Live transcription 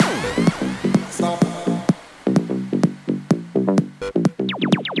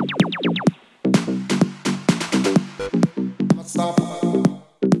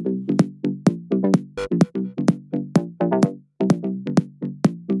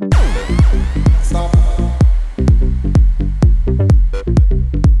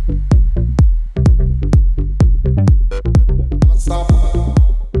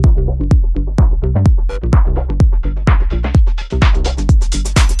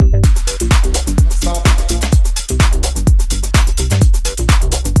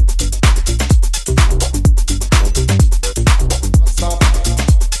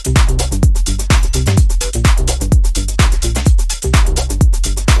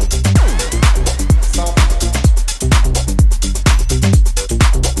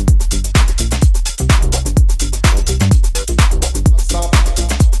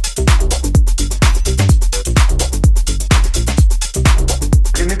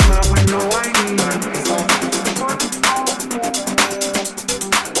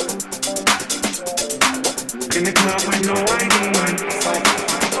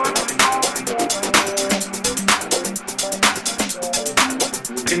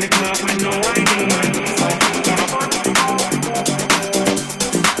In the club with no ID.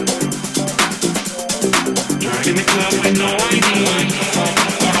 In the club with no ID.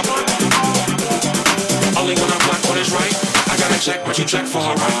 Only when I'm black when it's right. I gotta check what you check for,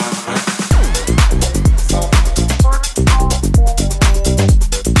 right?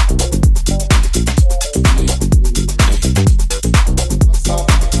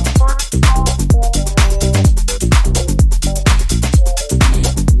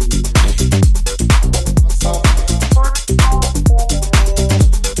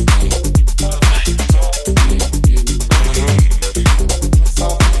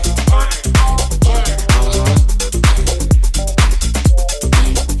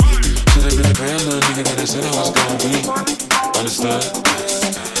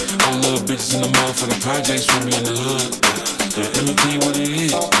 Projects from me in the hood. Let me tell you what it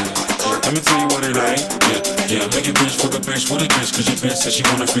is. Let me tell you what it ain't. Yeah, make a bitch fuck a bitch with a bitch, cause your bitch said she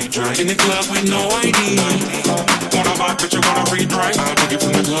want a free drink. In the club with no ID. Want a vodka, bitch, you want a free drink. I'll take it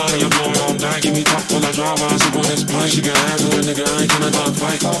from the club and you're blowing all night. Give me top while I drive, I'll sip on this plane. She can have her, nigga, I ain't tryna dog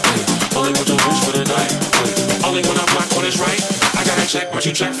fight. Only with your bitch for the night. Only when I'm black when it's right. I gotta check what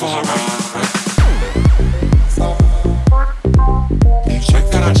you check for, right?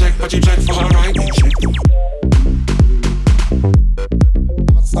 Gotta check what you check for, right?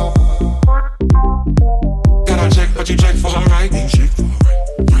 Gotta check what you check for, right?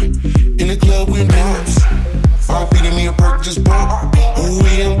 In the club with bombs. RP to me a perk just bought. Ooh,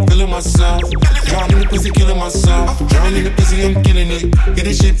 yeah, I'm feeling myself. Drowning in the pussy, killing myself. Drowning in the pussy, I'm killing it. Get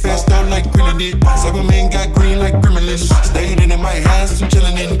this shit passed out like grenade. Cyberman got green like gremlins. Staying in my house, I'm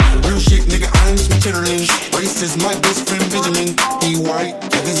chilling in. Real shit, nigga, I'm some chitterlings. Racist, my best friend Benjamin. He white,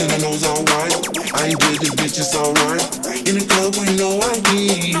 feathers in the nose all white. I ain't dead, this bitch is alright. In the club with no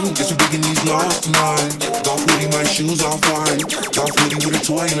ID. Guess we're breaking these laws tonight. Golf hoodie, my shoes off white. Golf hoodie with a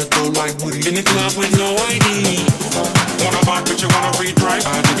toy in the throat like Woody. In the club with no ID. Want a vodka, bitch, you want a free drink.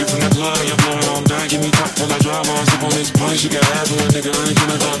 I take it from the club and you're blowing all night. Give me top while I drive, I'll sip on this plane. She got ass with a nigga, I ain't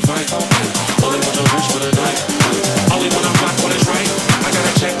tryna dog fight. Only want your bitch for the night. Only when I'm black when it's right. I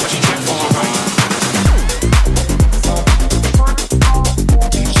gotta check what you check for, right?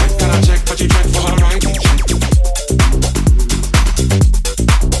 Gotta check what you check for, right?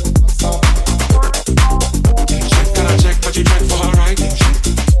 Gotta check what you check for, right?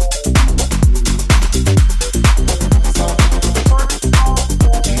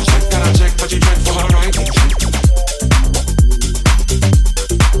 Gotta check what you check for, right?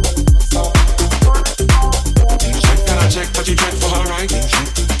 Gotta check what you check for, right?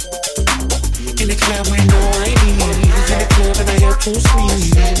 In the club with no ID. In the club and I have two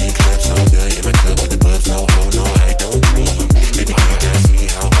sweets. In the club so good, in my club with the buzz so low, no I don't dream. Baby girl asked me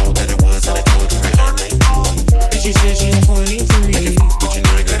how old that it was and I told her I'm 19. And she said she's 23. Like but you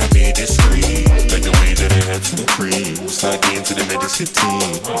know I gotta be discreet. Like the way that I had some cream. Slide into the medicine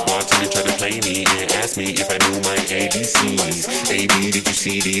team. Bartender tried to play me and asked me if I knew my ABCs. AB, did you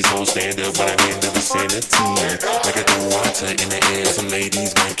see these hoes stand up when I'm in the vicinity? Like I do water in the air, some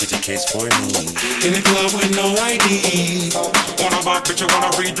ladies might catch a case for me. In the club with no ID. Want a vodka, bitch, you want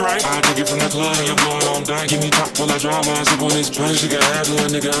a free drink. I take it from the club and you're blowing all night. Give me top while I drive, I'll sip on this plane. She got ass with a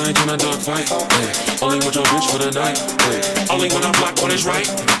nigga, I ain't tryna dog fight. Only want your bitch for the night. Only when I'm black when it's right.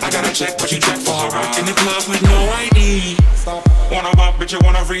 I gotta check what you check for, right? In the club with no ID. Want a vodka, bitch, you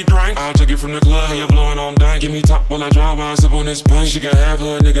want a free drink. I'll take it from the club and you're blowing all night. Give me top while I drive, I'll sip on this plane. She got ass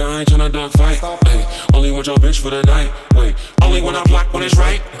with a nigga, I ain't tryna dog fight. Only want your bitch for the night. Only when I'm black when it's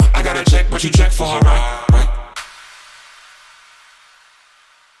right. I gotta check what you check for, right?